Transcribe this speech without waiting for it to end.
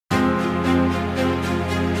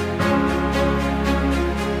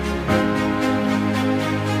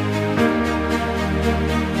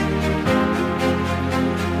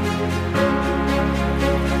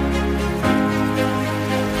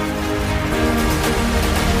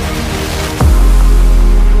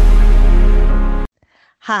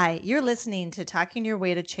Hi, you're listening to Talking Your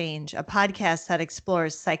Way to Change, a podcast that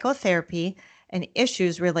explores psychotherapy and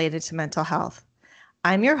issues related to mental health.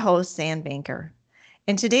 I'm your host, Zan Banker.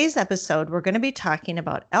 In today's episode, we're going to be talking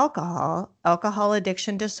about alcohol, alcohol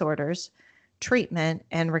addiction disorders, treatment,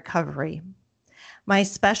 and recovery. My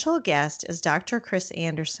special guest is Dr. Chris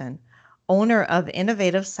Anderson, owner of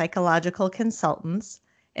Innovative Psychological Consultants,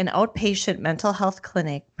 an outpatient mental health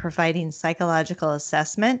clinic providing psychological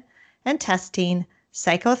assessment and testing,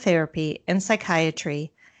 psychotherapy, and psychiatry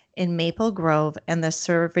in Maple Grove and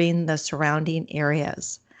serving the surrounding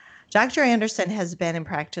areas. Dr. Anderson has been in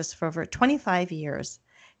practice for over 25 years.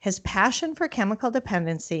 His passion for chemical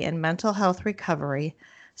dependency and mental health recovery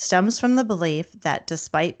stems from the belief that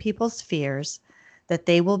despite people's fears, that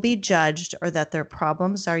they will be judged or that their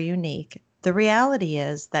problems are unique. The reality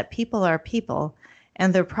is that people are people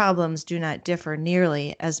and their problems do not differ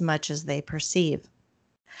nearly as much as they perceive.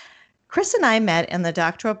 Chris and I met in the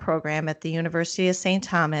doctoral program at the University of St.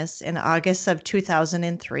 Thomas in August of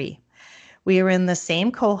 2003. We were in the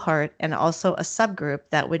same cohort and also a subgroup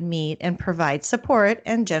that would meet and provide support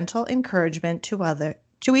and gentle encouragement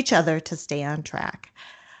to each other to stay on track.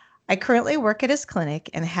 I currently work at his clinic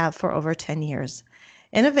and have for over 10 years.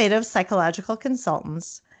 Innovative Psychological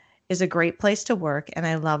Consultants is a great place to work, and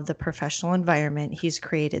I love the professional environment he's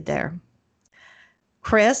created there.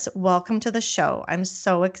 Chris, welcome to the show. I'm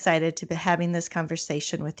so excited to be having this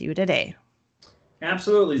conversation with you today.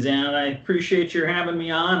 Absolutely, Zan. I appreciate your having me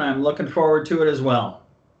on. I'm looking forward to it as well.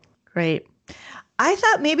 Great. I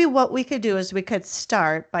thought maybe what we could do is we could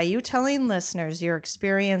start by you telling listeners your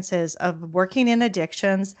experiences of working in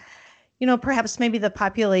addictions, perhaps maybe the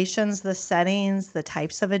populations, the settings, the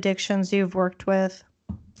types of addictions you've worked with.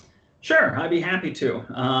 Sure, I'd be happy to.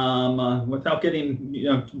 Without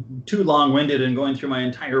getting too long-winded and going through my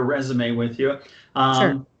entire resume with you.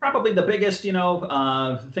 Sure. Probably the biggest thing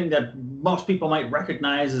that most people might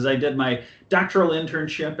recognize is I did my doctoral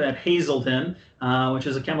internship at Hazelden, which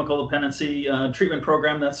is a chemical dependency treatment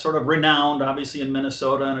program that's sort of renowned, obviously in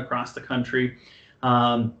Minnesota and across the country.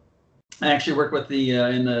 I actually worked with the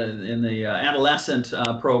in the adolescent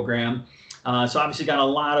program. So obviously got a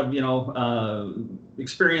lot of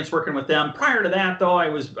experience working with them. Prior to that, though,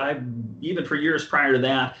 I even for years prior to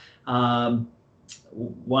that,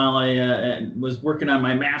 while I was working on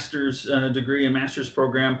my master's degree and master's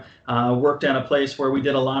program, worked at a place where we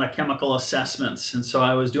did a lot of chemical assessments, and so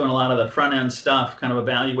I was doing a lot of the front end stuff, kind of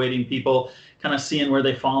evaluating people, kind of seeing where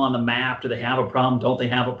they fall on the map. Do they have a problem? Don't they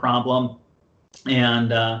have a problem? And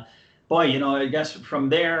boy, I guess from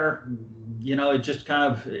there, it just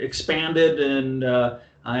kind of expanded, and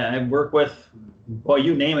I work with, boy,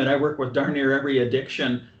 you name it. I work with darn near every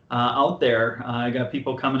addiction out there. I got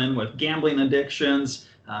people coming in with gambling addictions,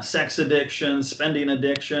 sex addictions, spending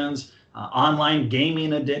addictions, online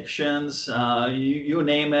gaming addictions. You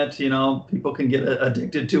name it. People can get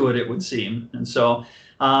addicted to it, it would seem. And so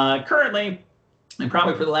currently, and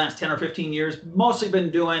probably for the last 10 or 15 years, mostly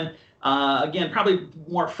been doing again, probably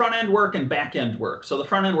more front-end work and back-end work. So the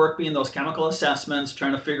front-end work being those chemical assessments,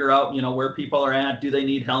 trying to figure out, where people are at. Do they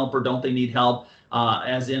need help or don't they need help,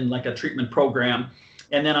 as in like a treatment program?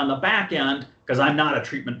 And then on the back end, because I'm not a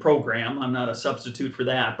treatment program, I'm not a substitute for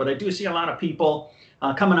that, but I do see a lot of people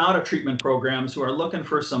coming out of treatment programs who are looking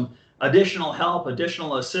for some additional help,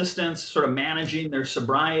 additional assistance, sort of managing their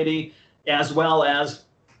sobriety, as well as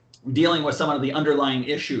dealing with some of the underlying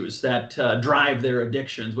issues that drive their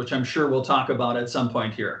addictions, which I'm sure we'll talk about at some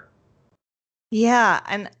point here. Yeah,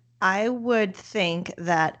 and I would think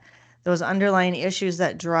that those underlying issues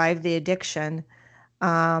that drive the addiction,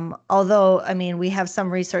 although, I mean, we have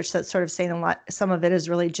some research that's sort of saying some of it is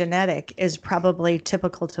really genetic, is probably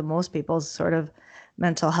typical to most people's sort of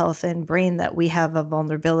mental health and brain, that we have a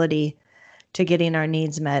vulnerability to getting our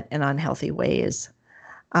needs met in unhealthy ways.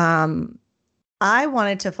 I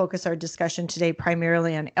wanted to focus our discussion today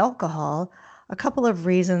primarily on alcohol. A couple of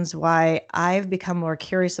reasons why I've become more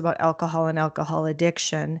curious about alcohol and alcohol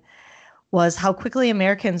addiction was how quickly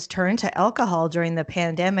Americans turned to alcohol during the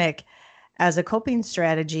pandemic as a coping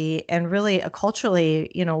strategy, and really a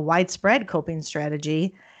culturally, widespread coping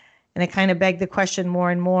strategy. And it kind of begged the question more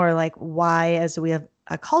and more, like, why, as we have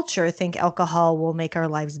a culture, think alcohol will make our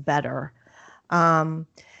lives better.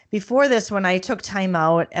 Before this, when I took time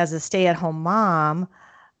out as a stay-at-home mom,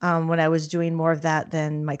 when I was doing more of that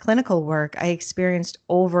than my clinical work, I experienced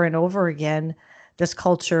over and over again this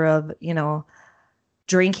culture of,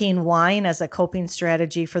 drinking wine as a coping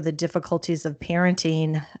strategy for the difficulties of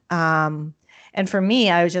parenting. And for me,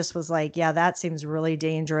 I was like, yeah, that seems really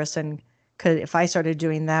dangerous. And if I started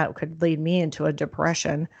doing that, could lead me into a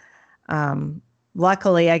depression.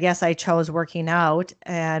 luckily, I guess I chose working out,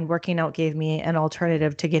 and working out gave me an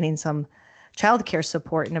alternative to getting some childcare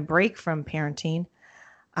support and a break from parenting.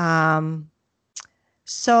 Um,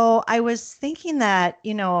 so I was thinking that,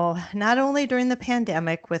 not only during the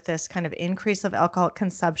pandemic with this kind of increase of alcohol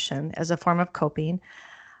consumption as a form of coping,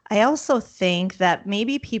 I also think that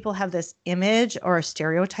maybe people have this image or a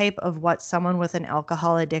stereotype of what someone with an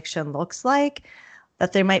alcohol addiction looks like,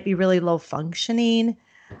 that they might be really low functioning,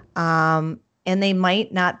 and they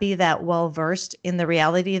might not be that well versed in the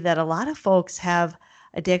reality that a lot of folks have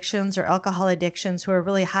addictions or alcohol addictions who are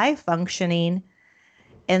really high functioning,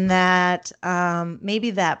 and that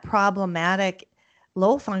maybe that problematic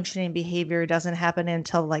low functioning behavior doesn't happen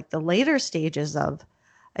until like the later stages of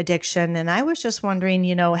addiction. And I was just wondering,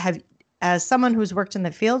 as someone who's worked in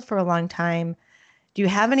the field for a long time, do you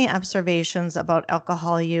have any observations about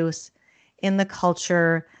alcohol use in the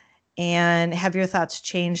culture? And have your thoughts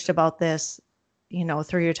changed about this,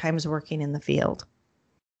 through your times working in the field?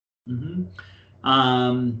 Mm-hmm.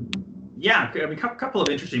 Yeah, I mean, a couple of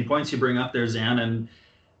interesting points you bring up there, Zan. And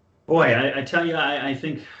boy, I tell you, I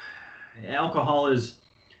think alcohol is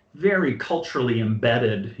very culturally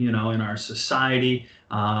embedded, in our society.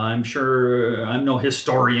 I'm sure I'm no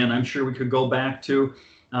historian. I'm sure we could go back to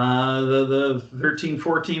the 13,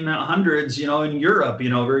 1400s, in Europe,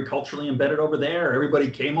 very culturally embedded over there. Everybody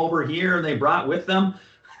came over here and they brought with them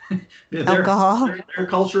Alcohol. their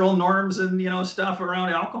cultural norms and, stuff around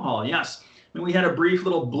alcohol. Yes. I mean, we had a brief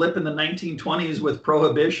little blip in the 1920s with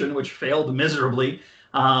prohibition, which failed miserably.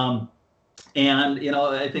 And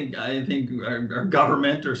I think our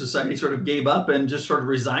government or society sort of gave up and just sort of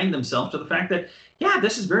resigned themselves to the fact that, yeah,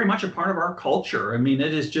 this is very much a part of our culture. I mean,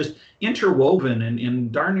 it is just interwoven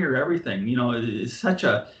in darn near everything. It's such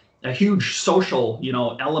a huge social,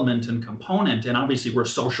 element and component. And obviously we're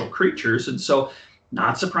social creatures. And so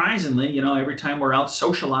not surprisingly, every time we're out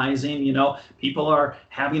socializing, people are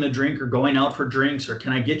having a drink or going out for drinks, or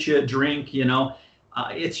can I get you a drink?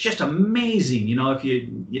 It's just amazing. If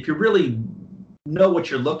you really know what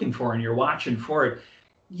you're looking for and you're watching for it,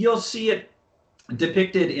 you'll see it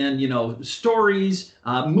depicted in, stories,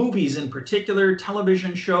 movies in particular,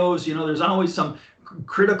 television shows. There's always some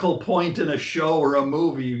critical point in a show or a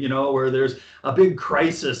movie, where there's a big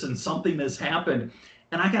crisis and something has happened.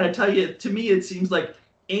 And I got to tell you, to me, it seems like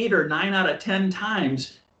 8 or 9 out of 10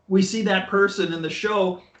 times we see that person in the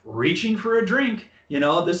show reaching for a drink.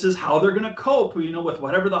 This is how they're going to cope, with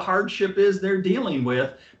whatever the hardship is they're dealing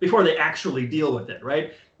with before they actually deal with it,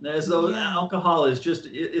 right? As though alcohol is just,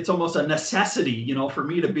 it's almost a necessity, for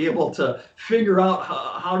me to be able to figure out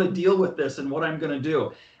how to deal with this and what I'm going to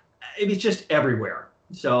do. It's just everywhere.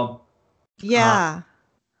 So, yeah.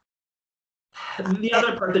 The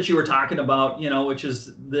other part that you were talking about, which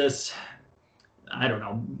is this, I don't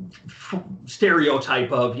know,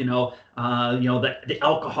 stereotype of, the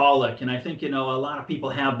alcoholic. And I think, a lot of people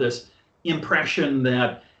have this impression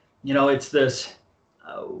that, it's this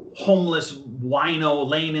homeless wino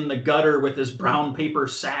laying in the gutter with his brown paper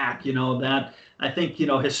sack, that I think,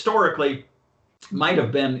 historically might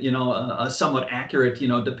have been, a somewhat accurate,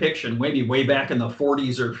 depiction, maybe way back in the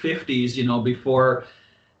 40s or 50s, before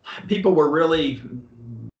people were really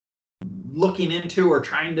looking into or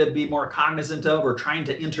trying to be more cognizant of or trying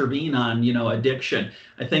to intervene on, addiction.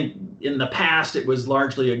 I think in the past it was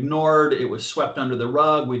largely ignored. It was swept under the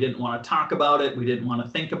rug. We didn't want to talk about it. We didn't want to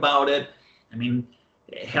think about it. I mean,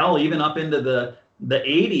 hell, even up into the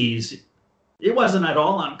 80s, it wasn't at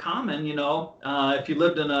all uncommon, if you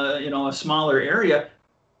lived in a smaller area,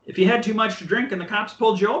 if you had too much to drink and the cops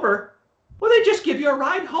pulled you over, well, they just give you a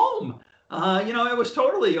ride home. It was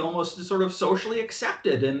totally almost sort of socially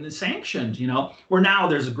accepted and sanctioned, where now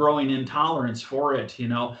there's a growing intolerance for it,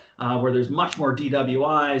 where there's much more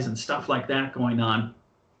DWIs and stuff like that going on.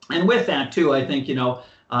 And with that too, I think, through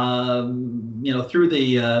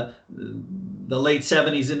the late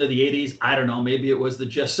 70s into the 80s, I don't know, maybe it was the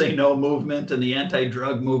Just Say No movement and the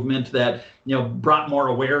anti-drug movement that, brought more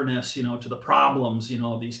awareness, to the problems,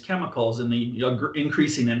 of these chemicals and the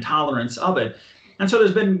increasing intolerance of it. And so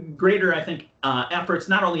there's been greater, I think, efforts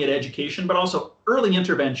not only at education, but also early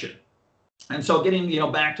intervention. And so getting,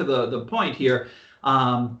 back to the point here,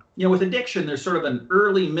 with addiction, there's sort of an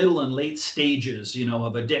early, middle, and late stages,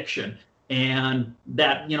 of addiction. And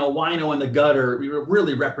that, wino in the gutter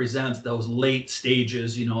really represents those late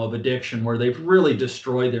stages, of addiction where they've really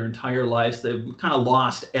destroyed their entire lives. They've kind of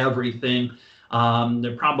lost everything.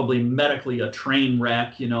 They're probably medically a train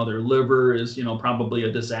wreck, their liver is, probably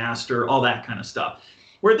a disaster, all that kind of stuff.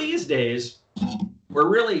 Where these days, we're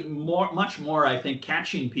really much more, I think,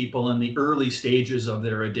 catching people in the early stages of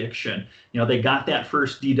their addiction. They got that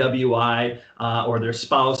first DWI, or their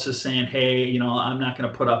spouse is saying, hey, I'm not going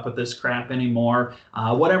to put up with this crap anymore.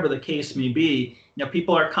 Whatever the case may be,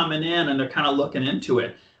 people are coming in and they're kind of looking into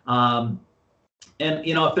it. And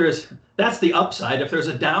that's the upside. If there's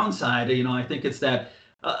a downside, I think it's that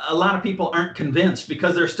a lot of people aren't convinced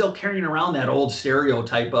because they're still carrying around that old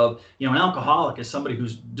stereotype of, an alcoholic is somebody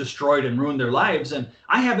who's destroyed and ruined their lives. And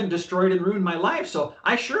I haven't destroyed and ruined my life, so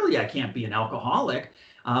I can't be an alcoholic.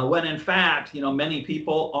 When in fact, many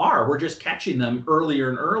people are. We're just catching them earlier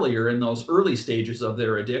and earlier in those early stages of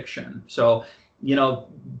their addiction. So,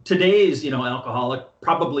 today's, alcoholic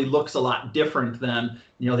probably looks a lot different than,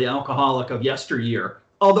 the alcoholic of yesteryear,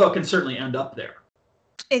 although it can certainly end up there.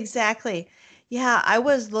 Exactly. Yeah, I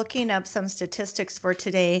was looking up some statistics for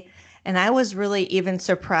today, and I was really even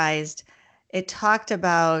surprised. It talked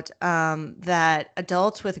about that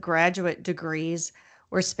adults with graduate degrees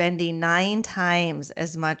were spending 9 times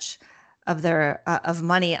as much of their of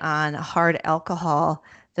money on hard alcohol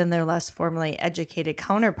than their less formally educated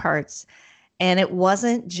counterparts. And it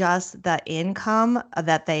wasn't just the income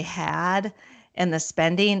that they had and the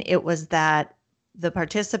spending, it was that the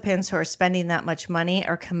participants who are spending that much money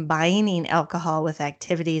are combining alcohol with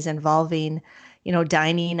activities involving,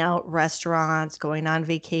 dining out, restaurants, going on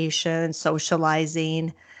vacation,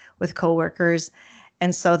 socializing with coworkers.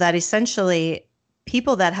 And so that essentially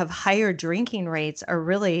people that have higher drinking rates are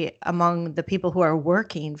really among the people who are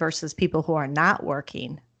working versus people who are not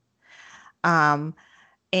working.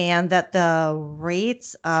 And that the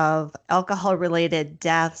rates of alcohol-related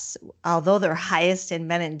deaths, although they're highest in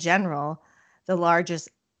men in general, the largest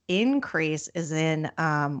increase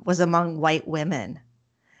was among white women,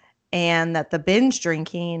 and that the binge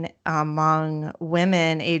drinking among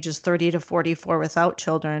women ages 30 to 44 without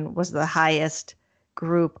children was the highest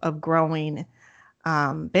group of growing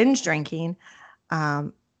binge drinking.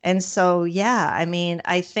 And so, yeah, I mean,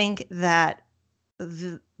 I think that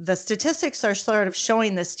the statistics are sort of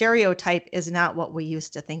showing the stereotype is not what we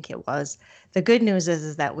used to think it was. The good news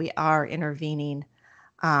is that we are intervening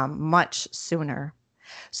much sooner.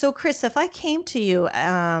 So, Chris, if I came to you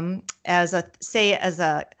I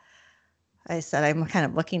said, I'm kind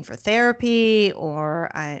of looking for therapy,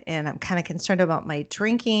 and I'm kind of concerned about my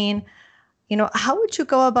drinking, how would you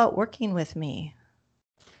go about working with me?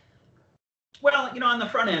 Well, on the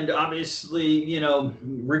front end, obviously,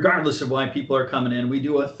 regardless of why people are coming in, we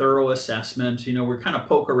do a thorough assessment. We kind of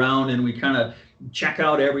poke around and we kind of check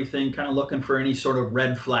out everything, kind of looking for any sort of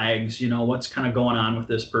red flags, what's kind of going on with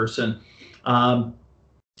this person. And,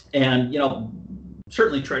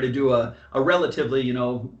 certainly try to do a relatively,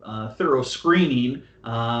 thorough screening,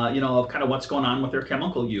 of kind of what's going on with their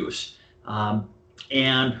chemical use.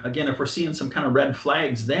 And again, if we're seeing some kind of red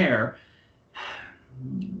flags there,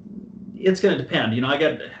 it's going to depend. I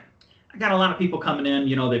got a lot of people coming in,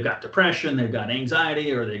 they've got depression, they've got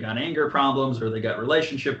anxiety, or they've got anger problems, or they got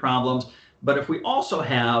relationship problems. But if we also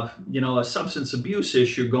have, a substance abuse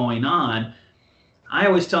issue going on, I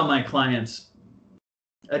always tell my clients,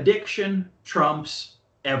 addiction trumps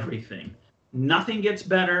everything. Nothing gets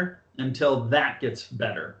better until that gets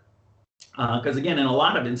better. Because again, in a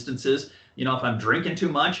lot of instances, if I'm drinking too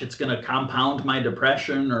much, it's going to compound my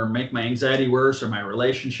depression or make my anxiety worse or my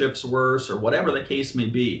relationships worse or whatever the case may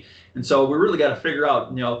be. And so we really got to figure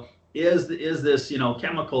out, is this,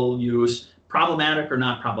 chemical use problematic or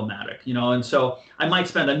not problematic, and so I might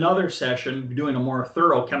spend another session doing a more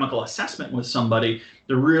thorough chemical assessment with somebody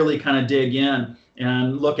to really kind of dig in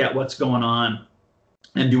and look at what's going on.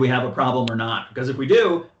 And do we have a problem or not? Because if we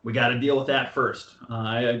do, we got to deal with that first.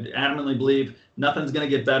 I adamantly believe nothing's going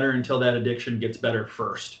to get better until that addiction gets better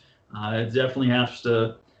first. It definitely has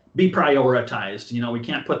to be prioritized. We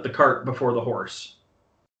can't put the cart before the horse.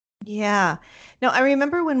 Yeah. No, I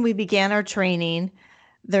remember when we began our training,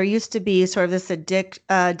 there used to be sort of this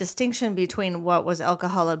distinction between what was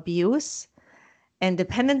alcohol abuse and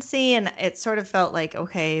dependency. And it sort of felt like,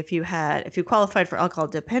 okay, if you qualified for alcohol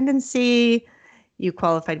dependency, you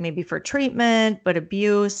qualified maybe for treatment, but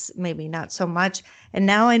abuse, maybe not so much. And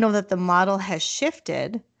now I know that the model has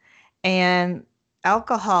shifted, and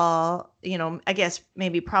alcohol, I guess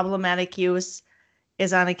maybe problematic use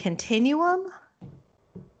is on a continuum.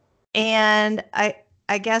 And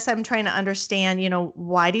I guess I'm trying to understand,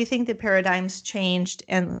 why do you think the paradigm's changed,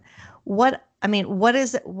 and what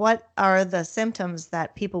are the symptoms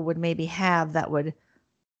that people would maybe have that would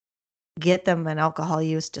get them an alcohol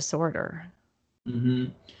use disorder? Mm-hmm.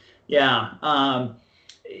 Yeah.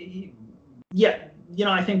 Yeah.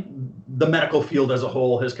 I think the medical field as a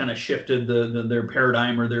whole has kind of shifted their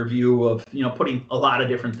paradigm or their view of, putting a lot of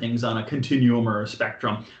different things on a continuum or a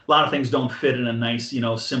spectrum. A lot of things don't fit in a nice,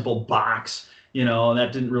 simple box, that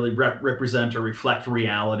didn't really represent or reflect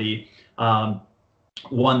reality.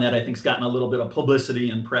 One that I think's gotten a little bit of publicity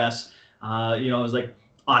and press, is like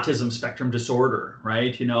autism spectrum disorder,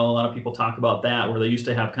 right? A lot of people talk about that, where they used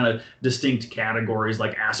to have kind of distinct categories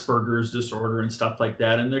like Asperger's disorder and stuff like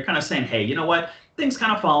that. And they're kind of saying, hey, you know what? Things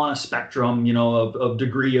kind of fall on a spectrum, of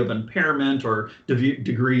degree of impairment or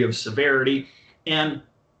degree of severity. And,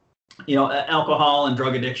 alcohol and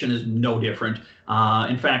drug addiction is no different.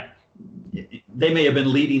 In fact, they may have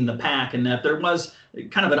been leading the pack in that there was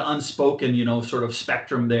kind of an unspoken, sort of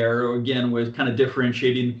spectrum there, again, with kind of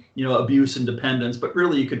differentiating, abuse and dependence, but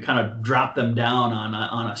really you could kind of drop them down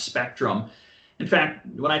on a spectrum. In fact,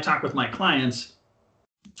 when I talk with my clients,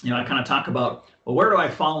 I kind of talk about, well, where do I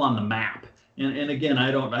fall on the map? And again,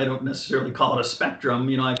 I don't necessarily call it a spectrum.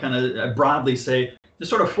 I broadly say there's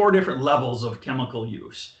sort of 4 different levels of chemical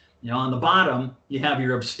use. On the bottom, you have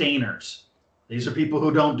your abstainers. These are people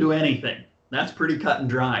who don't do anything. That's pretty cut and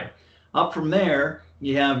dry. Up from there,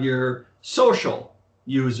 you have your social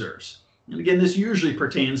users. And again, this usually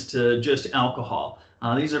pertains to just alcohol.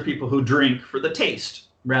 These are people who drink for the taste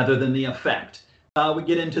rather than the effect. We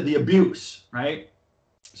get into the abuse, right?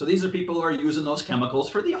 So these are people who are using those chemicals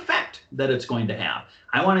for the effect that it's going to have.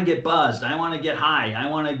 I want to get buzzed. I want to get high. I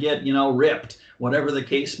want to get, ripped, whatever the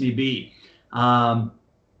case may be. And,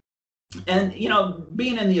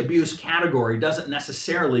 being in the abuse category doesn't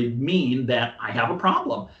necessarily mean that I have a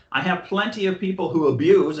problem. I have plenty of people who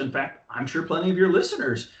abuse. In fact, I'm sure plenty of your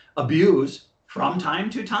listeners abuse from time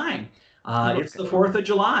to time. It's the 4th of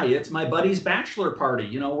July. It's my buddy's bachelor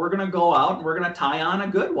party. We're going to go out and we're going to tie on a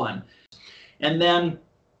good one. And then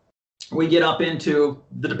we get up into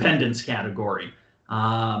the dependence category.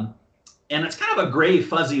 And it's kind of a gray,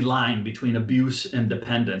 fuzzy line between abuse and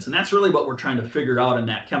dependence. And that's really what we're trying to figure out in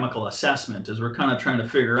that chemical assessment, is we're kind of trying to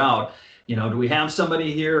figure out, do we have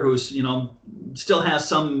somebody here who's, still has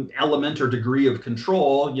some element or degree of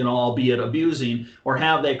control, albeit abusing, or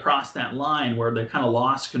have they crossed that line where they kind of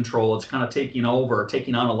lost control? It's kind of taking over,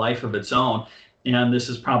 taking on a life of its own. And this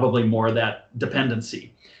is probably more that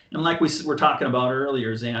dependency. And like we were talking about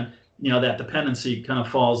earlier, Zan, that dependency kind of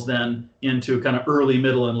falls then into kind of early,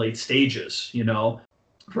 middle, and late stages,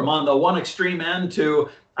 from on the one extreme end to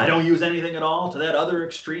I don't use anything at all, to that other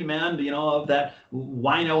extreme end, of that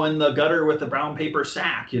wino in the gutter with the brown paper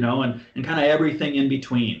sack, and kind of everything in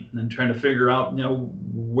between, and trying to figure out,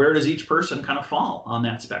 where does each person kind of fall on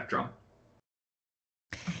that spectrum?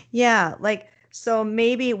 Yeah, so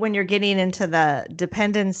maybe when you're getting into the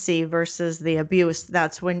dependency versus the abuse,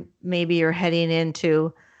 that's when maybe you're heading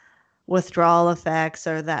into withdrawal effects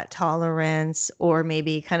or that tolerance, or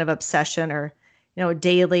maybe kind of obsession, or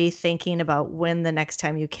daily thinking about when the next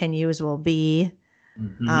time you can use will be.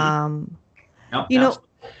 Yep,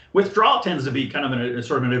 withdrawal tends to be kind of a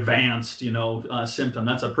sort of an advanced symptom.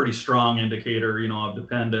 That's a pretty strong indicator of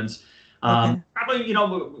dependence. Okay. Probably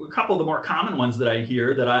a couple of the more common ones that I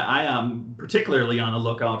hear that I am particularly on the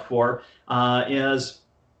lookout for is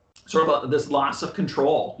sort of this loss of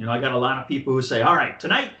control. I got a lot of people who say, all right,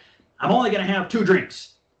 tonight I'm only going to have 2 drinks.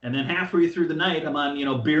 And then halfway through the night, I'm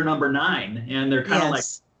on, beer number 9. And they're kind of like,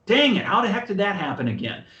 dang it, how the heck did that happen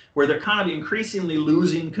again? Where they're kind of increasingly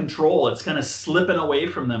losing control. It's kind of slipping away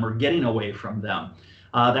from them or getting away from them.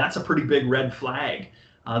 That's a pretty big red flag.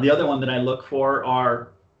 The other one that I look for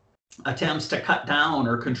are attempts to cut down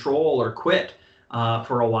or control or quit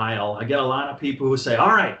for a while. I get a lot of people who say,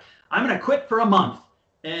 all right, I'm going to quit for a month.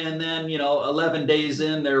 And then, 11 days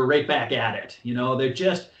in, they're right back at it.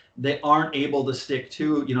 They aren't able to stick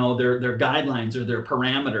to, their guidelines or their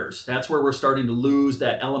parameters. That's where we're starting to lose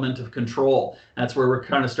that element of control. That's where we're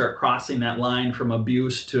kind of start crossing that line from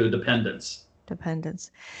abuse to dependence.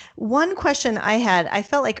 One question I had, I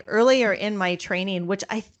felt like earlier in my training, which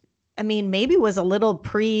I mean, maybe was a little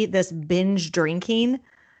pre this binge drinking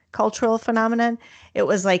cultural phenomenon. It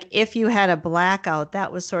was like, if you had a blackout,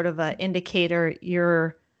 that was sort of an indicator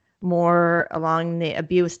you're more along the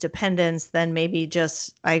abuse dependence than maybe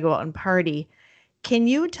just I go out and party. Can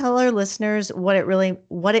you tell our listeners what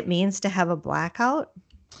it means to have a blackout?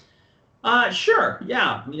 Sure.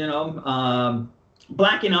 Yeah.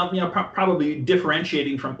 Blacking out, probably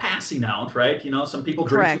differentiating from passing out, right? Some people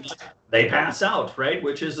drink, they pass out, right?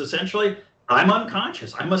 Which is essentially, I'm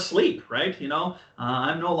unconscious, I'm asleep, right?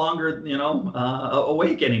 I'm no longer,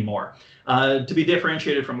 awake anymore. To be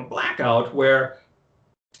differentiated from a blackout where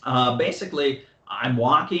basically I'm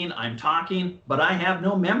walking, I'm talking, but I have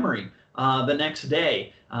no memory the next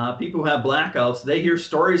day. People who have blackouts, they hear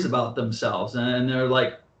stories about themselves and they're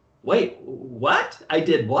like, wait, what? I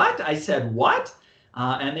did what? I said what?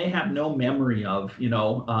 And they have no memory of,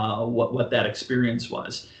 what that experience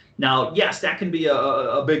was. Now, yes, that can be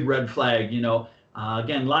a big red flag. Again,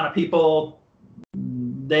 a lot of people,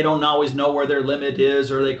 they don't always know where their limit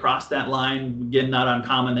is, or they cross that line. Again, not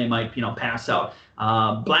uncommon. They might, pass out.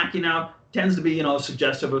 Blacking out tends to be,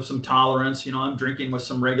 suggestive of some tolerance. I'm drinking with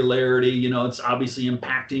some regularity. It's obviously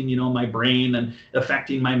impacting, my brain and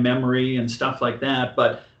affecting my memory and stuff like that.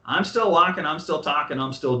 But I'm still walking, I'm still talking,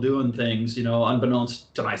 I'm still doing things,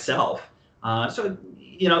 unbeknownst to myself. So,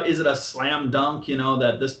 is it a slam dunk,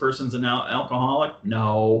 that this person's an alcoholic?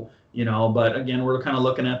 No. But again, we're kind of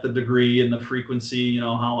looking at the degree and the frequency,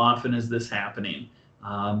 how often is this happening?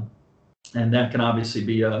 And that can obviously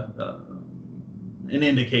be an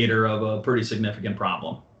indicator of a pretty significant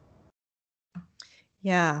problem.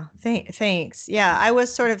 Yeah, thanks. Yeah, I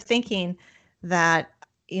was sort of thinking that,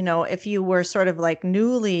 if you were sort of like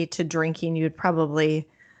newly to drinking, you'd probably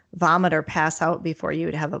vomit or pass out before you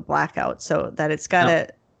would have a blackout. So that it's got to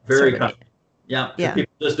very common. Yeah.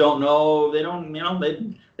 People just don't know. They don't,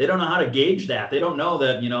 they don't know how to gauge that. They don't know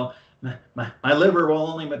that, my liver will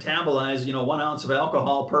only metabolize, 1 ounce of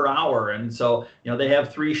alcohol per hour. And so, they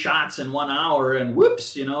have 3 shots in 1 hour and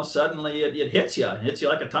whoops, suddenly it hits you. It hits you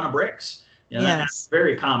like a ton of bricks. That's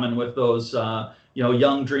very common with those,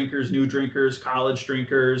 young drinkers, new drinkers, college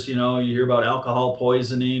drinkers. You hear about alcohol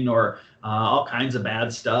poisoning or all kinds of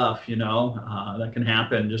bad stuff, that can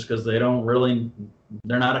happen just because they're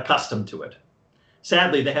not accustomed to it.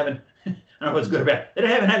 Sadly, they haven't, I don't know what's good or bad, they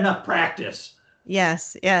haven't had enough practice.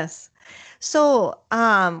 Yes. So,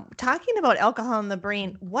 talking about alcohol in the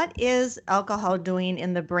brain, what is alcohol doing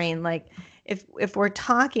in the brain? Like, if we're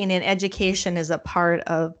talking, and education is a part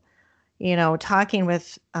of, talking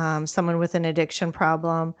with someone with an addiction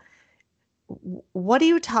problem, what do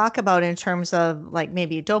you talk about in terms of like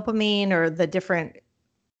maybe dopamine or the different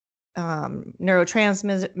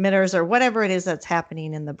neurotransmitters or whatever it is that's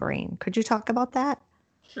happening in the brain? Could you talk about that?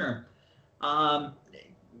 Sure.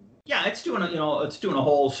 Yeah, it's doing a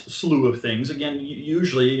whole slew of things. Again,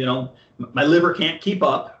 usually, my liver can't keep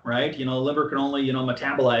up, right? Liver can only,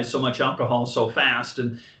 metabolize so much alcohol so fast,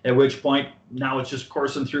 and at which point now it's just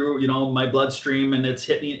coursing through, my bloodstream and it's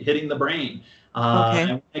hitting the brain. Okay. And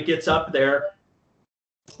when it gets up there,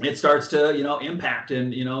 it starts to, impact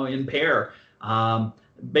and, impair.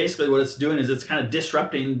 Basically what it's doing is it's kind of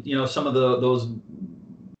disrupting, some of those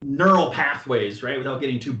neural pathways, right? Without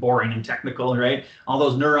getting too boring and technical, right? All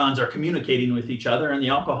those neurons are communicating with each other, and the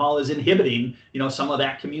alcohol is inhibiting, some of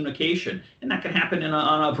that communication. And that can happen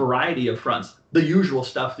on a variety of fronts. The usual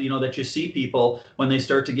stuff, that you see people when they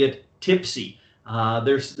start to get tipsy.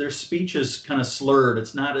 Their speech is kind of slurred.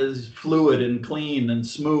 It's not as fluid and clean and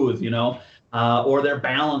smooth, or their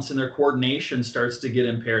balance and their coordination starts to get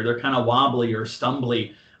impaired. They're kind of wobbly or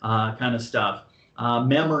stumbly kind of stuff.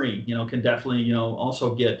 Memory, can definitely,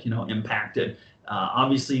 also get, impacted.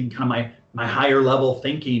 Obviously, kind of my higher level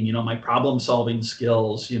thinking, my problem solving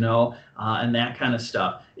skills, and that kind of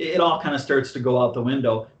stuff. It all kind of starts to go out the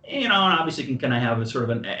window, and obviously can kind of have a sort of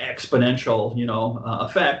an exponential,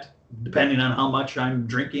 effect depending on how much I'm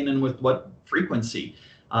drinking and with what frequency.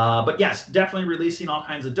 But yes, definitely releasing all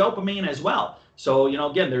kinds of dopamine as well. So,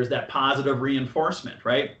 again, there's that positive reinforcement,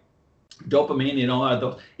 right?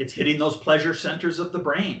 Dopamine, it's hitting those pleasure centers of the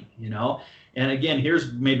brain, And again,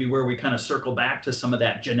 here's maybe where we kind of circle back to some of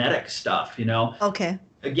that genetic stuff, Okay.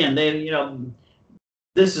 Again,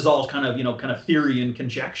 this is all kind of theory and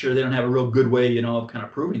conjecture. They don't have a real good way, of kind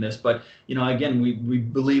of proving this. But, again, we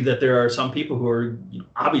believe that there are some people who are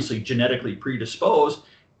obviously genetically predisposed,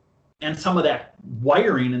 and some of that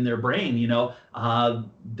wiring in their brain,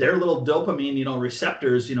 their little dopamine,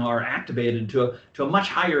 receptors, are activated to a much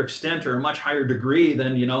higher extent or a much higher degree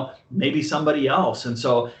than, maybe somebody else. And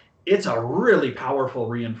so it's a really powerful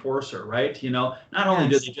reinforcer, right? Not only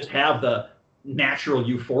do they just have the natural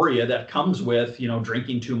euphoria that comes with,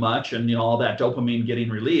 drinking too much and, all that dopamine getting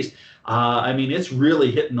released. It's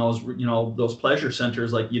really hitting those, those pleasure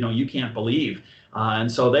centers like, you can't believe.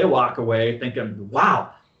 And so they walk away thinking,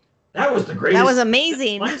 wow, that was the greatest. That was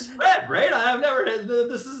amazing. Spread, right? I've never had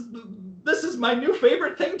this is my new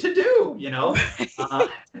favorite thing to do,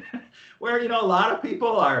 where, a lot of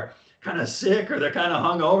people are kind of sick or they're kind of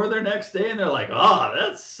hungover their next day and they're like, oh,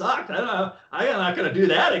 that sucked. I'm not going to do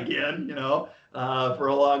that again, for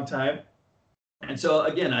a long time. And so,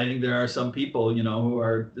 again, I think there are some people, who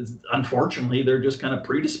are, unfortunately, they're just kind of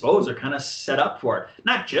predisposed. They're kind of set up for it.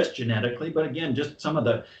 Not just genetically, but again, just some of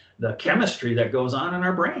the chemistry that goes on in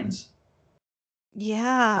our brains.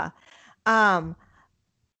 Yeah. Um,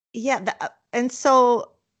 yeah, and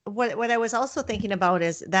so what I was also thinking about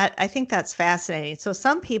is that I think that's fascinating. So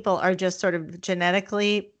some people are just sort of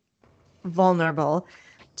genetically vulnerable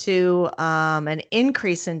to an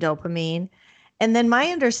increase in dopamine. And then my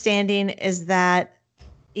understanding is that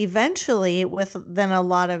eventually, with then a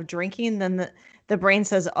lot of drinking, then the brain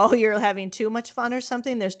says, oh, you're having too much fun or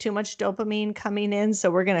something. There's too much dopamine coming in. So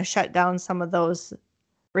we're going to shut down some of those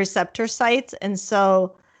receptor sites. And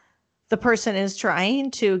so the person is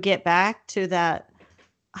trying to get back to that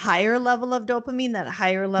higher level of dopamine, that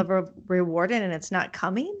higher level of reward, and it's not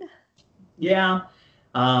coming. Yeah.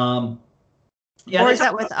 Um, yeah, Or they is talk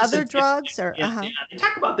that with about this other drugs or yeah, they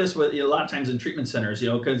talk about this with a lot of times in treatment centers,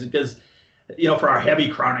 because for our heavy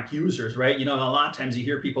chronic users, right? A lot of times you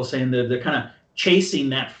hear people saying that they're kind of chasing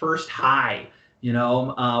that first high, when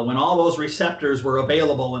all those receptors were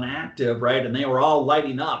available and active, right? And they were all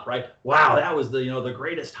lighting up, right? Wow, that was the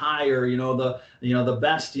greatest high, or, the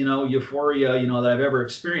best, euphoria, that I've ever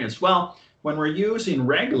experienced. Well, when we're using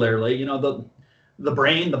regularly, the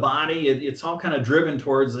brain, the body, it's all kind of driven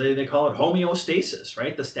towards, they call it homeostasis,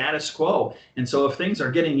 right? The status quo. And so if things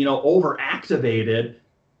are getting, overactivated,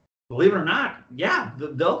 believe it or not, yeah,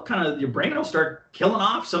 they'll your brain will start killing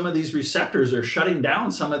off some of these receptors, or shutting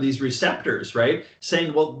down some of these receptors, right?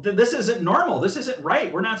 Saying, well, this isn't normal. This isn't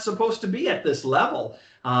right. We're not supposed to be at this level.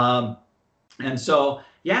 And so,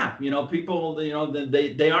 yeah, people, they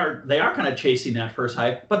are kind of chasing that first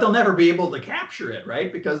high, but they'll never be able to capture it,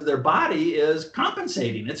 right? Because their body is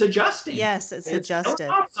compensating, it's adjusting. Yes, it's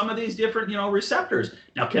adjusted. Some of these different, receptors.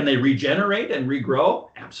 Now, can they regenerate and regrow?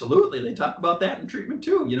 Absolutely. They talk about that in treatment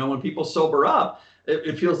too. When people sober up,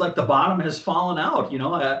 it feels like the bottom has fallen out.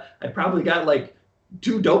 I probably got like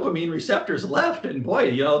 2 dopamine receptors left, and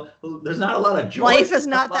boy, there's not a lot of joy. Life is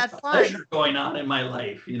not that fun. Pleasure going on in my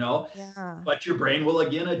life, Yeah. But your brain will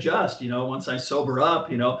again adjust. Once I sober up,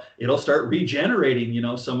 it'll start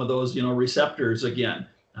regenerating, some of those, receptors again.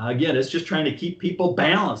 Again, it's just trying to keep people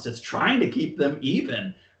balanced. It's trying to keep them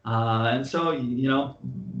even. And so,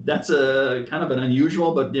 that's a kind of an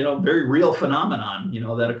unusual, but, very real phenomenon,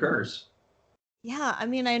 that occurs. Yeah, I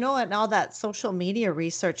mean, I know in all that social media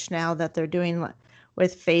research now that they're doing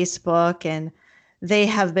with Facebook, and they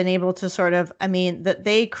have been able to sort of, I mean, that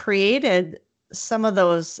they created some of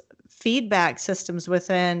those feedback systems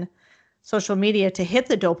within social media to hit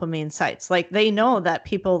the dopamine sites. Like they know that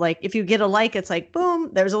people, like if you get a like, it's like boom,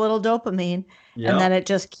 there's a little dopamine, and then it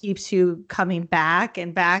just keeps you coming back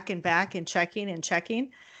and back and back and checking and checking.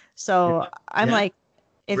 So I'm like,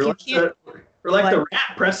 if you can't, we're like the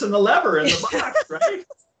rat pressing the lever in the box, right?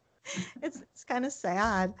 It's kind of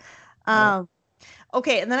sad.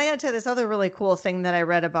 Okay, and then I got to tell you this other really cool thing that I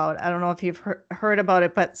read about. I don't know if you've heard about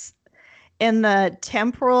it, but in the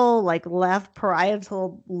temporal, like left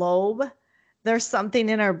parietal lobe, there's something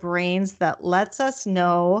in our brains that lets us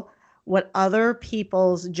know what other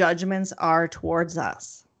people's judgments are towards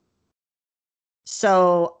us.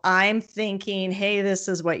 So I'm thinking, hey, this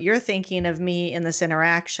is what you're thinking of me in this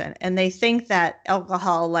interaction. And they think that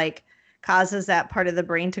alcohol like causes that part of the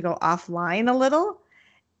brain to go offline a little.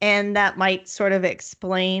 And that might sort of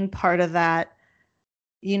explain part of that.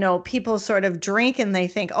 People sort of drink and they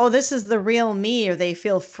think, oh, this is the real me, or they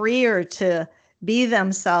feel freer to be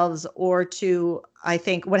themselves, or to, I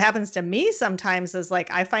think what happens to me sometimes is like,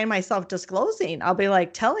 I find myself disclosing. I'll be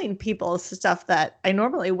like telling people stuff that I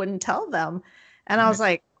normally wouldn't tell them. And I was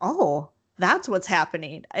like, oh, that's what's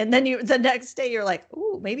happening. And then the next day you're like,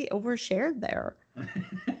 ooh, maybe overshared there.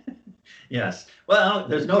 Yes. Well,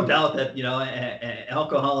 there's no doubt that,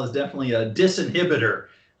 alcohol is definitely a disinhibitor.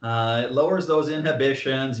 It lowers those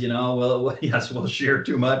inhibitions, we'll share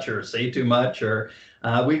too much or say too much, or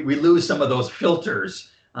we lose some of those filters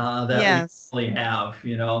that we really have,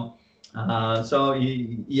 so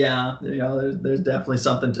yeah, there's definitely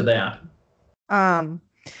something to that.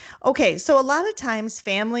 Okay, so a lot of times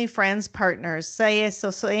family, friends, partners say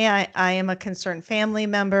I am a concerned family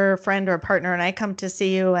member, friend, or partner, and I come to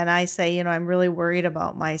see you and I say, I'm really worried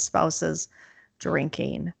about my spouse's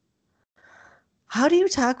drinking. How do you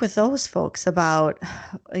talk with those folks about,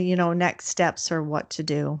 next steps or what to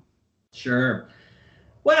do? Sure.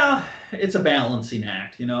 Well, it's a balancing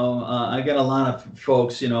act. I get a lot of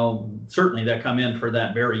folks, certainly that come in for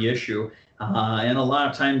that very issue. And a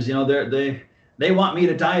lot of times, they want me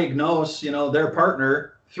to diagnose, their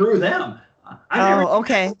partner through them.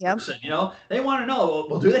 Okay. Yep. They want to know,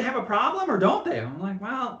 well, do they have a problem or don't they? I'm like,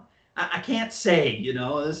 well, I can't say,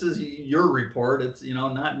 this is your report. It's,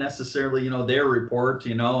 not necessarily, their report,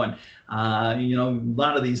 and, a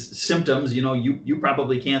lot of these symptoms, you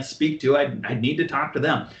probably can't speak to. I need to talk to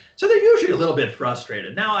them. So they're usually a little bit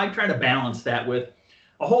frustrated. Now I try to balance that with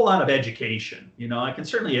a whole lot of education. I can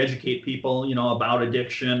certainly educate people, about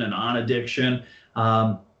addiction and on addiction.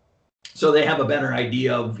 So they have a better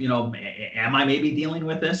idea of, am I maybe dealing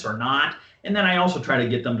with this or not? And then I also try to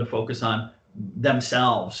get them to focus on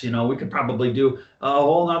themselves. We could probably do a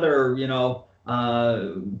whole nother,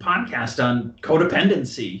 podcast on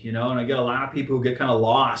codependency, and I get a lot of people who get kind of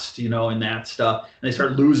lost, in that stuff, and they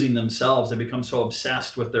start losing themselves. They become so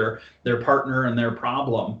obsessed with their partner and their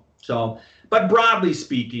problem. So, but broadly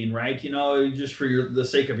speaking, right, just for the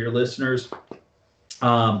sake of your listeners,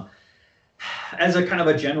 as a kind of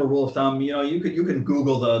a general rule of thumb, you can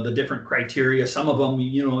Google the different criteria. Some of them,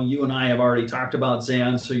 you and I have already talked about,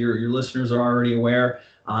 Zan, so your listeners are already aware.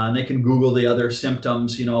 And they can Google the other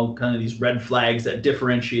symptoms, kind of these red flags that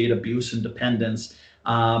differentiate abuse and dependence.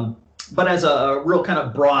 But as a real kind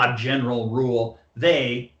of broad general rule,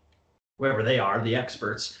 whoever they are, the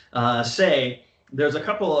experts, say there's a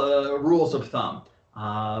couple of rules of thumb.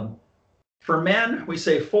 For men, we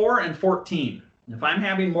say 4 and 14. If I'm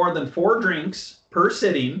having more than 4 drinks per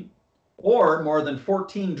sitting or more than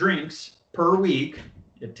 14 drinks per week,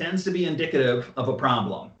 it tends to be indicative of a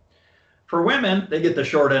problem. For women, they get the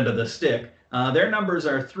short end of the stick. Their numbers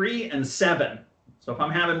are 3 and 7. So if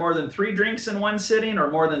I'm having more than 3 drinks in one sitting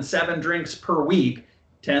or more than 7 drinks per week,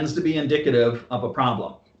 tends to be indicative of a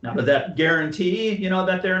problem. Now, does that guarantee,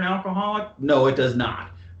 that they're an alcoholic? No, it does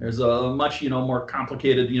not. There's a much, more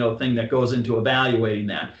complicated, thing that goes into evaluating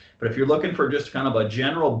that. But if you're looking for just kind of a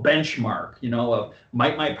general benchmark, of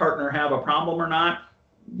might my partner have a problem or not,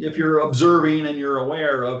 if you're observing and you're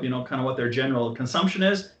aware of, kind of what their general consumption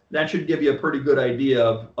is, that should give you a pretty good idea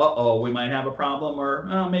of, we might have a problem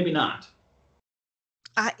or maybe not.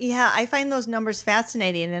 Yeah, I find those numbers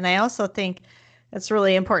fascinating. And I also think it's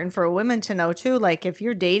really important for women to know too, like if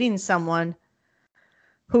you're dating someone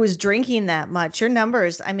who is drinking that much, your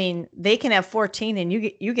numbers, I mean, they can have 14 and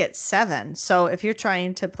you get 7. So if you're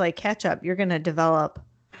trying to play catch up, you're going to develop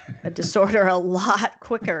a disorder a lot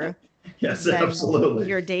quicker. Yes, absolutely.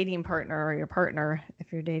 Your dating partner or your partner,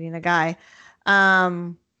 if you're dating a guy.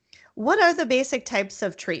 What are the basic types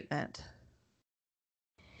of treatment?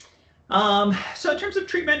 So in terms of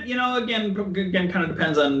treatment, again, kind of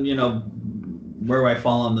depends on, where I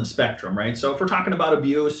fall on the spectrum, right? So if we're talking about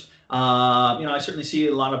abuse, I certainly see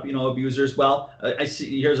a lot of, abusers. Well,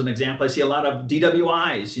 here's an example. I see a lot of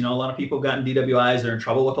DWIs, a lot of people have gotten DWIs. They're in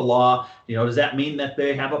trouble with the law. Does that mean that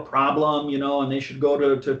they have a problem, and they should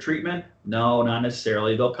go to treatment? No, not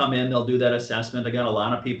necessarily. They'll come in, they'll do that assessment. I got a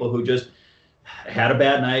lot of people who just had a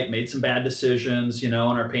bad night, made some bad decisions, and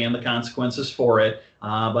are paying the consequences for it.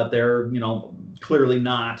 But they're, clearly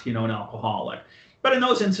not, an alcoholic. But in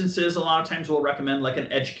those instances, a lot of times we'll recommend like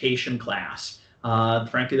an education class.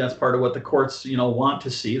 Frankly, that's part of what the courts, want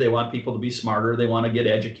to see. They want people to be smarter. They want to get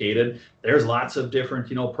educated. There's lots of different,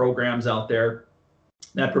 programs out there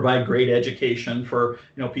that provide great education for,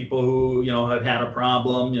 people who, have had a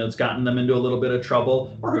problem, it's gotten them into a little bit of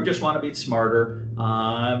trouble, or who just want to be smarter.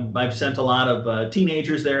 I've sent a lot of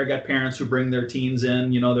teenagers there. I got parents who bring their teens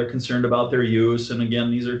in, they're concerned about their use. And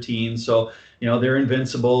again, these are teens. So, they're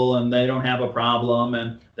invincible and they don't have a problem,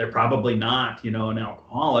 and they're probably not, an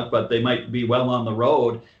alcoholic, but they might be well on the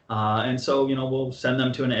road. And so, we'll send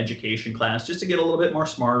them to an education class just to get a little bit more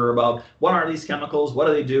smarter about what are these chemicals, what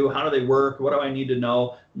do they do, how do they work, what do I need to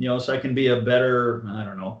know, so I can be a better,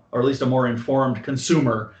 or at least a more informed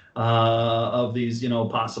consumer of these,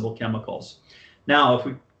 possible chemicals. Now, if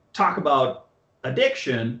we talk about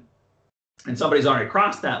addiction and somebody's already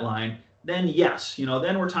crossed that line, then yes,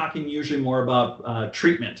 then we're talking usually more about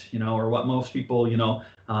treatment, or what most people,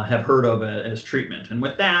 have heard of as treatment. And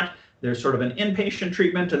with that, there's sort of an inpatient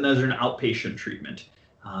treatment and there's an outpatient treatment.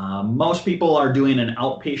 Most people are doing an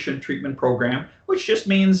outpatient treatment program, which just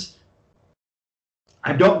means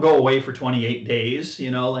I don't go away for 28 days,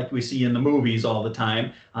 like we see in the movies all the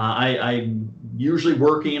time. I'm usually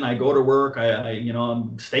working, I go to work,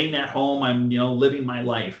 I'm staying at home, I'm, living my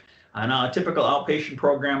life. Now, a typical outpatient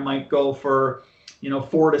program might go for,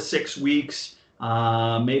 4 to 6 weeks.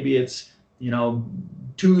 Maybe it's,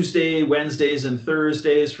 Tuesday, Wednesdays, and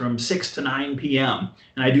Thursdays from 6 to 9 p.m.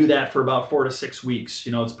 And I do that for about 4 to 6 weeks.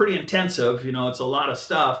 It's pretty intensive. It's a lot of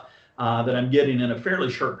stuff that I'm getting in a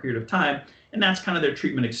fairly short period of time. And that's kind of their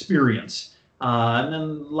treatment experience. And then a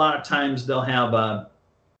lot of times they'll have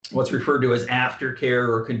what's referred to as aftercare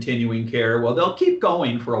or continuing care. Well, they'll keep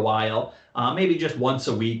going for a while, maybe just once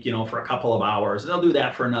a week, for a couple of hours. They'll do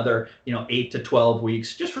that for another, 8 to 12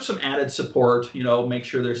 weeks, just for some added support, make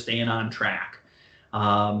sure they're staying on track.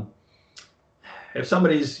 If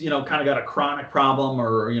somebody's, kind of got a chronic problem,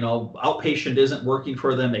 or, outpatient isn't working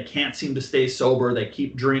for them, they can't seem to stay sober, they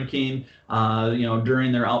keep drinking,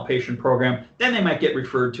 during their outpatient program, then they might get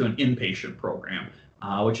referred to an inpatient program.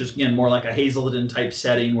 Which is, again, more like a Hazelden type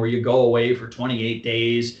setting where you go away for 28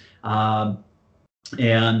 days.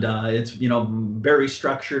 It's, very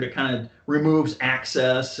structured. It kind of removes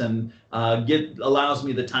access and allows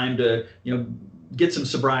me the time to, get some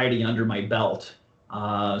sobriety under my belt,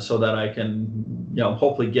 so that I can,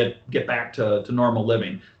 hopefully get back to normal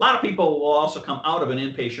living. A lot of people will also come out of an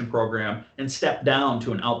inpatient program and step down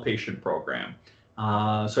to an outpatient program.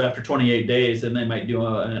 So after 28 days, then they might do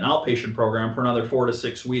an outpatient program for another 4 to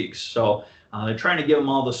 6 weeks. So they're trying to give them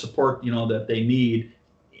all the support, that they need.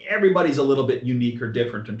 Everybody's a little bit unique or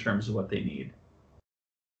different in terms of what they need.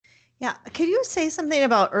 Yeah. Could you say something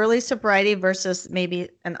about early sobriety versus maybe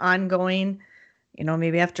an ongoing,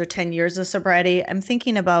 maybe after 10 years of sobriety? I'm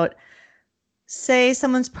thinking about, say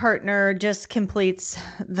someone's partner just completes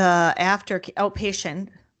the outpatient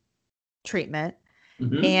treatment.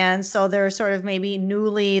 Mm-hmm. And so they're sort of maybe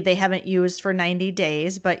they haven't used for 90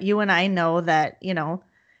 days, but you and I know that,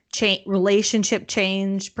 relationship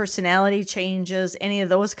change, personality changes, any of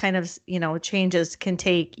those kind of, changes can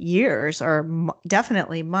take years or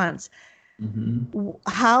definitely months. Mm-hmm.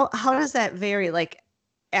 How does that vary? Like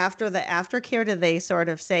after the aftercare, do they sort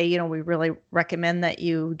of say, we really recommend that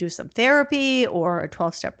you do some therapy or a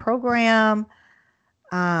 12-step program?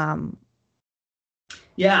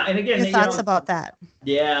 Yeah, and again, your thoughts about that?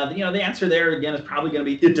 Yeah, the answer there again is probably going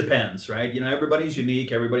to be, it depends, right? Everybody's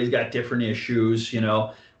unique, everybody's got different issues.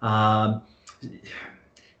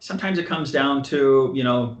 Sometimes it comes down to,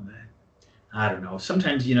 I don't know.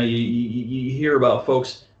 Sometimes you hear about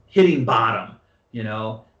folks hitting bottom.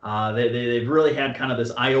 They've really had kind of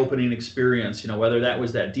this eye-opening experience. Whether that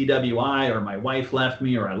was that DWI, or my wife left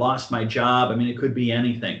me, or I lost my job. I mean, it could be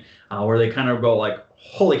anything. Where they kind of go like,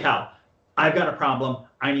 holy cow, I've got a problem,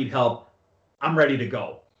 I need help, I'm ready to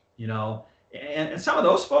go, and some of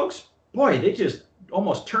those folks, boy, they just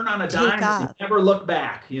almost turn on a dime and never look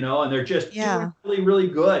back, and they're just doing really, really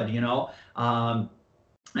good, and we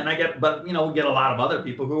get a lot of other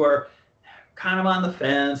people who are kind of on the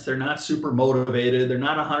fence. They're not super motivated. They're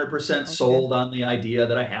not 100% sold on the idea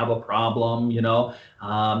that I have a problem, and a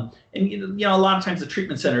lot of times the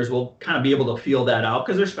treatment centers will kind of be able to feel that out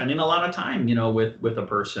because they're spending a lot of time, with a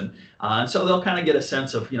person. And so they'll kind of get a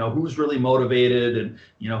sense of, who's really motivated and,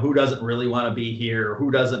 who doesn't really want to be here, or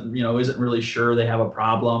who doesn't, isn't really sure they have a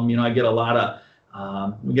problem. We get a lot of,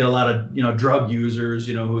 drug users,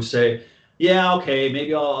 who say, yeah, okay,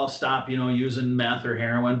 maybe I'll stop, using meth or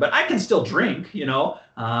heroin, but I can still drink,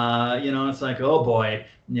 it's like, oh boy,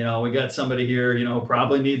 we got somebody here, who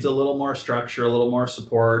probably needs a little more structure, a little more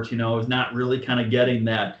support, is not really kind of getting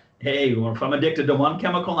that, hey, if I'm addicted to one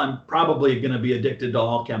chemical, I'm probably going to be addicted to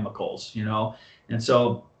all chemicals, and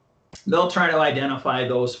so they'll try to identify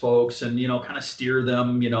those folks and, kind of steer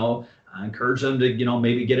them, encourage them to,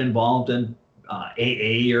 maybe get involved in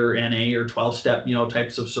AA or NA or 12-step,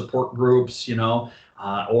 types of support groups,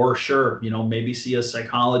 or sure, maybe see a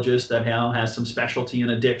psychologist that has some specialty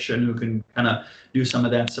in addiction who can kind of do some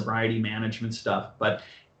of that sobriety management stuff. But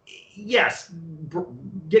yes,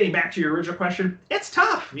 getting back to your original question, it's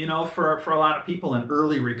tough, for a lot of people in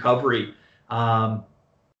early recovery.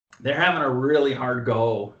 They're having a really hard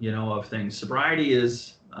go, of things. Sobriety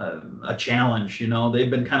is a challenge. They've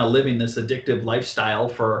been kind of living this addictive lifestyle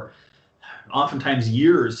for oftentimes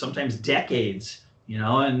years, sometimes decades,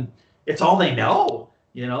 and it's all they know.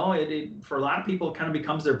 For a lot of people, it kind of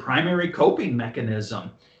becomes their primary coping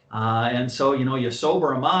mechanism. And so, you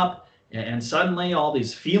sober them up, and suddenly all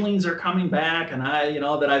these feelings are coming back, and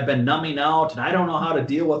that I've been numbing out, and I don't know how to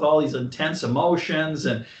deal with all these intense emotions,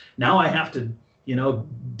 and now I have to,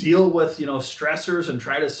 deal with, stressors and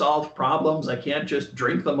try to solve problems. I can't just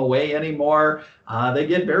drink them away anymore. They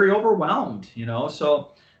get very overwhelmed,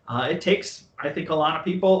 so it takes, I think, a lot of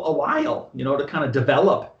people a while, to kind of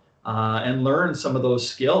develop and learn some of those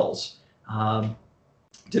skills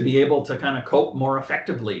to be able to kind of cope more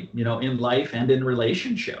effectively, in life and in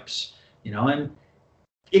relationships, and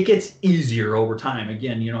it gets easier over time.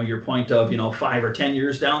 Again, your point of, 5 or 10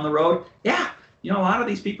 years down the road. Yeah. A lot of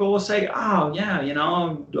these people will say, oh, yeah,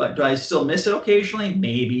 do I still miss it occasionally?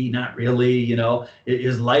 Maybe, not really.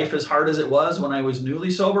 Is life as hard as it was when I was newly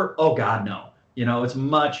sober? Oh, God, no. It's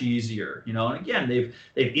much easier, and again, they've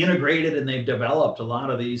integrated and they've developed a lot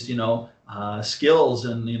of these, skills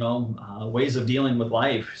and, ways of dealing with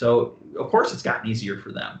life. So of course it's gotten easier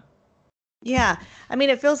for them. Yeah. I mean,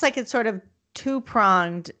 it feels like it's sort of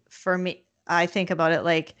two-pronged for me. I think about it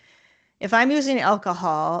like if I'm using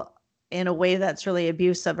alcohol in a way that's really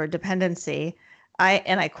abusive or dependency,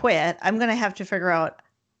 I quit, I'm going to have to figure out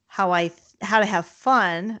how to have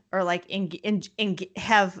fun or like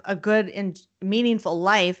have a good and meaningful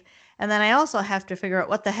life. And then I also have to figure out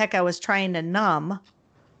what the heck I was trying to numb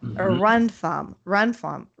or Mm-hmm. run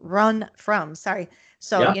from. Sorry.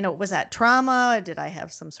 So, Yeah. was that trauma? Did I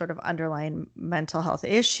have some sort of underlying mental health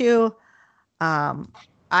issue? Um,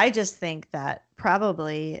 I just think that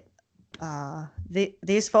probably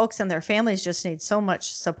these folks and their families just need so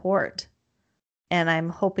much support. And I'm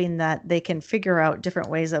hoping that they can figure out different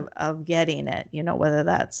ways of getting it, whether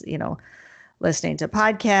that's, listening to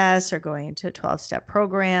podcasts or going to 12-step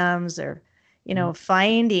programs or,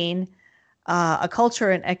 finding a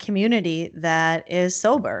culture and a community that is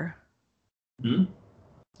sober. Mm-hmm.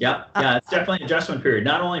 Yeah, yeah, it's definitely an adjustment period,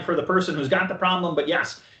 not only for the person who's got the problem, but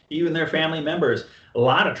yes, even their family members. A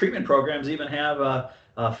lot of treatment programs even have a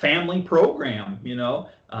family program,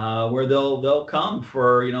 where they'll come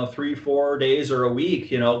for 3-4 days or a week,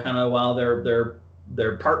 kind of while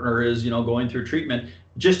their partner is going through treatment,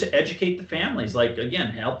 just to educate the families. Like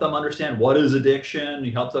again, help them understand what is addiction.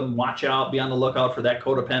 You help them watch out, be on the lookout for that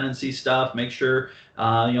codependency stuff. Make sure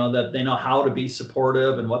that they know how to be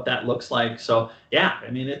supportive and what that looks like. So yeah,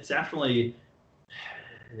 I mean, it's definitely,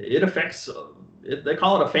 it affects. They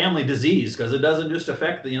call it a family disease because it doesn't just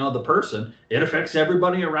affect the person. It affects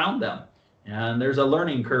everybody around them, and there's a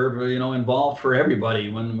learning curve involved for everybody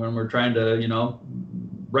when we're trying to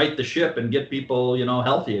right the ship and get people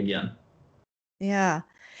healthy again. Yeah.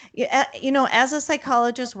 Yeah, as a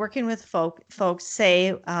psychologist working with folks,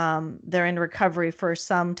 say they're in recovery for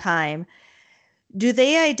some time, do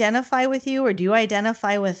they identify with you or do you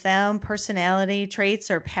identify with them, personality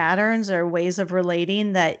traits or patterns or ways of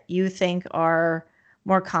relating that you think are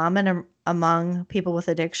more common among people with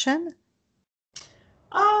addiction?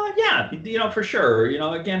 Yeah, for sure.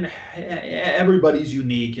 Again, everybody's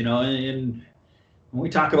unique, and when we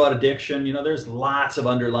talk about addiction, there's lots of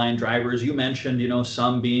underlying drivers. You mentioned,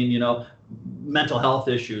 some being, mental health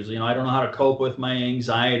issues. I don't know how to cope with my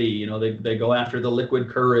anxiety. They go after the liquid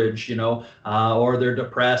courage, or they're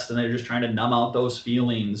depressed and they're just trying to numb out those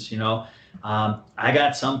feelings. I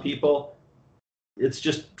got some people, it's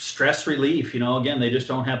just stress relief. Again, they just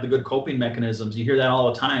don't have the good coping mechanisms. You hear that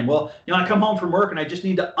all the time. Well, I come home from work and I just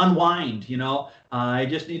need to unwind. I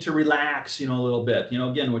just need to relax, a little bit.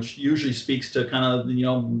 Again, which usually speaks to kind of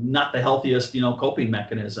not the healthiest coping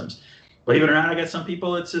mechanisms. Believe it or not, I got some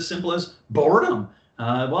people, it's as simple as boredom.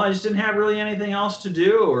 Well, I just didn't have really anything else to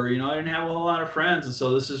do, or I didn't have a whole lot of friends, and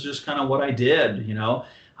so this is just kind of what I did.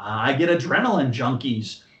 I get adrenaline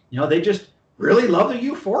junkies. They just really love the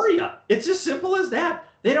euphoria. It's as simple as that.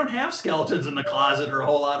 They don't have skeletons in the closet or a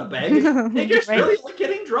whole lot of baggage. They just Right. really like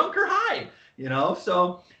getting drunk or high.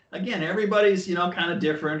 So again, everybody's kind of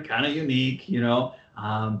different, kind of unique.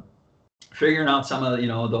 Figuring out some of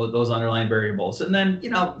those underlying variables, and then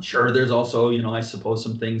sure, there's also I suppose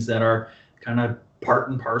some things that are kind of part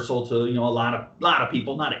and parcel to a lot of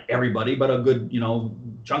people, not everybody, but a good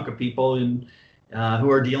chunk of people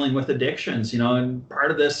who are dealing with addictions. And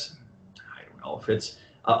part of this, I don't know if it's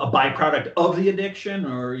a byproduct of the addiction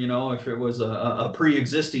or if it was a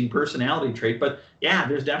pre-existing personality trait, but yeah,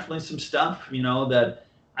 there's definitely some stuff that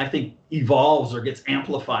I think evolves or gets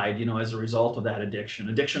amplified, as a result of that addiction.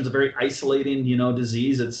 Addiction is a very isolating,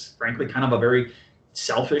 disease. It's frankly kind of a very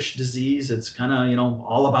selfish disease. It's kind of,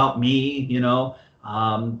 all about me,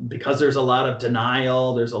 because there's a lot of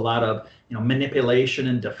denial. There's a lot of, manipulation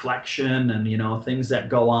and deflection and, things that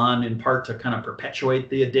go on in part to kind of perpetuate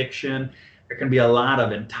the addiction. There can be a lot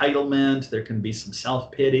of entitlement. There can be some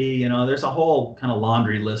self-pity. There's a whole kind of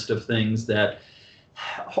laundry list of things that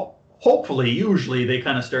hopefully, usually they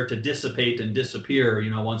kind of start to dissipate and disappear,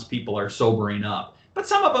 once people are sobering up. But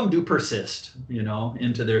some of them do persist,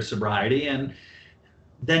 into their sobriety. And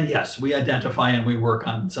then, yes, we identify and we work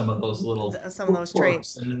on some of those little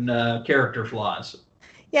Traits and character flaws.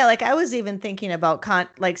 Yeah, like I was even thinking about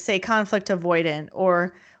say conflict avoidant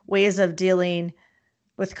or ways of dealing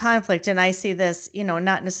with conflict. And I see this,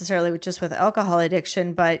 not necessarily just with alcohol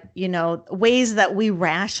addiction, but, ways that we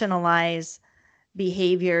rationalize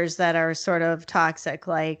behaviors that are sort of toxic,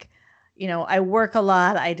 like I work a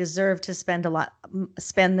lot, I deserve to spend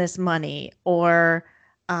this money, or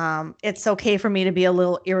it's okay for me to be a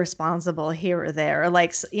little irresponsible here or there, or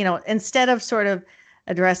like instead of sort of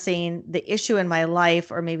addressing the issue in my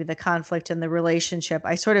life or maybe the conflict in the relationship,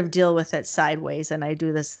 I sort of deal with it sideways, and I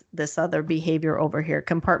do this other behavior over here,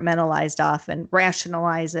 compartmentalized off and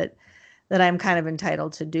rationalize it, that I'm kind of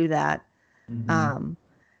entitled to do that. Mm-hmm.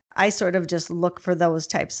 I sort of just look for those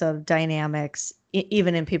types of dynamics,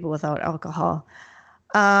 even in people without alcohol.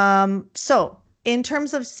 So in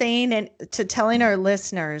terms of saying and to telling our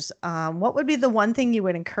listeners, what would be the one thing you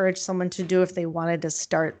would encourage someone to do if they wanted to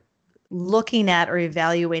start looking at or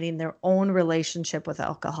evaluating their own relationship with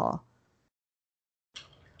alcohol?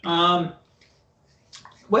 Um,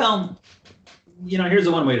 well, here's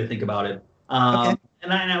the one way to think about it. Okay.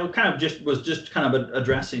 And I kind of just kind of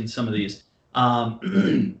addressing some of these.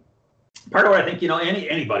 Part of what I think,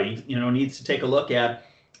 anybody, needs to take a look at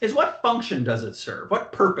is what function does it serve?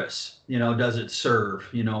 What purpose, does it serve,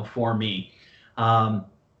 for me? And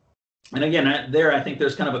again, I think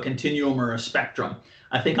there's kind of a continuum or a spectrum.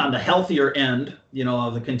 I think on the healthier end,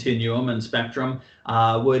 of the continuum and spectrum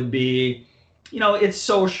would be, it's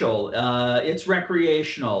social, it's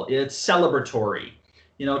recreational, it's celebratory.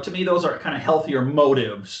 To me, those are kind of healthier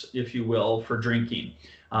motives, if you will, for drinking.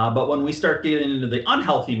 But when we start getting into the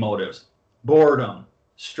unhealthy motives, boredom,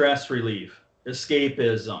 stress relief,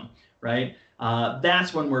 escapism, right?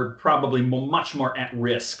 That's when we're probably much more at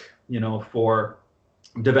risk, for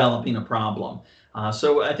developing a problem.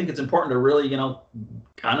 So I think it's important to really,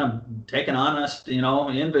 kind of take an honest,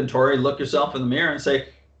 inventory, look yourself in the mirror and say,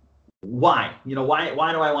 why?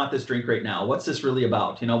 Why do I want this drink right now? What's this really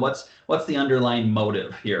about? What's the underlying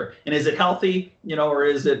motive here? And is it healthy, or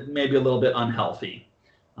is it maybe a little bit unhealthy?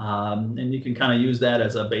 And you can kind of use that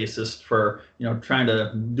as a basis for, trying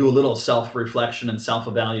to do a little self-reflection and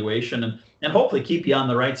self-evaluation and hopefully keep you on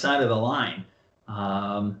the right side of the line,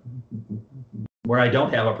 where I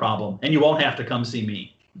don't have a problem and you won't have to come see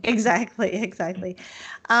me. Exactly.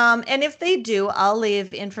 And if they do, I'll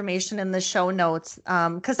leave information in the show notes,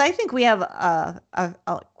 because I think we have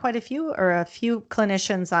quite a few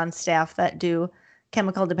clinicians on staff that do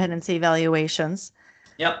chemical dependency evaluations.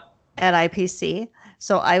 Yep. At IPC.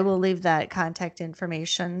 So I will leave that contact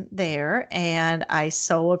information there. And I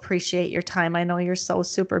so appreciate your time. I know you're so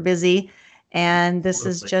super busy, and this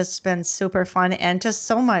has just been super fun and just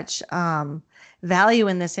so much value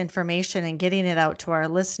in this information and getting it out to our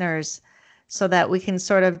listeners so that we can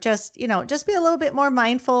sort of just be a little bit more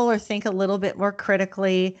mindful or think a little bit more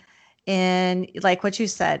critically in, like what you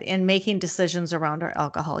said, in making decisions around our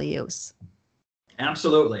alcohol use.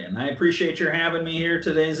 Absolutely. And I appreciate your having me here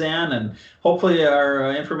today, Zan, and hopefully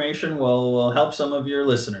our information will help some of your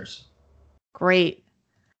listeners. Great.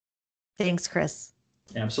 Thanks, Chris.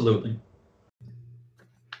 Absolutely.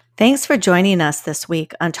 Thanks for joining us this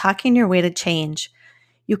week on Talking Your Way to Change.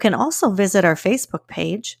 You can also visit our Facebook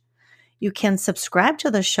page. You can subscribe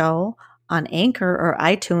to the show on Anchor or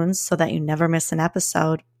iTunes so that you never miss an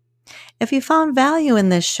episode. If you found value in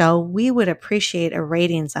this show, we would appreciate a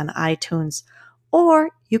ratings on iTunes,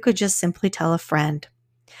 or you could just simply tell a friend.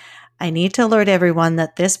 I need to alert everyone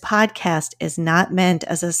that this podcast is not meant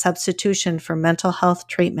as a substitution for mental health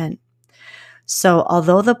treatment. So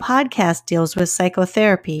although the podcast deals with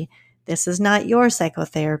psychotherapy, this is not your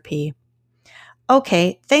psychotherapy.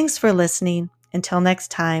 Okay, thanks for listening. Until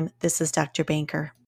next time, this is Dr. Banker.